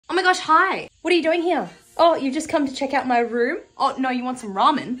my gosh, hi. What are you doing here? Oh, you've just come to check out my room? Oh, no, you want some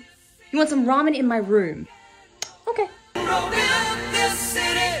ramen? You want some ramen in my room? Okay.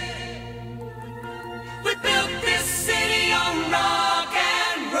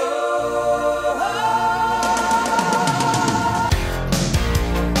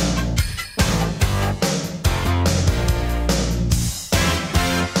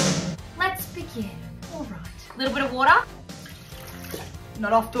 Let's begin. All right. A little bit of water.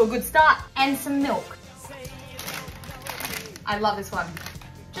 Not off to a good start. And some milk. I love this one.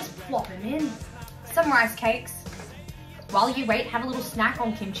 Just plop them in. Some rice cakes. While you wait, have a little snack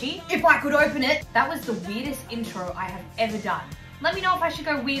on kimchi. If I could open it. That was the weirdest intro I have ever done. Let me know if I should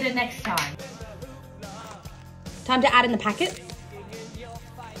go weirder next time. Time to add in the packet.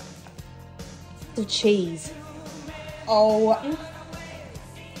 The cheese. Oh.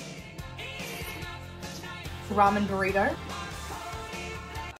 Ramen burrito.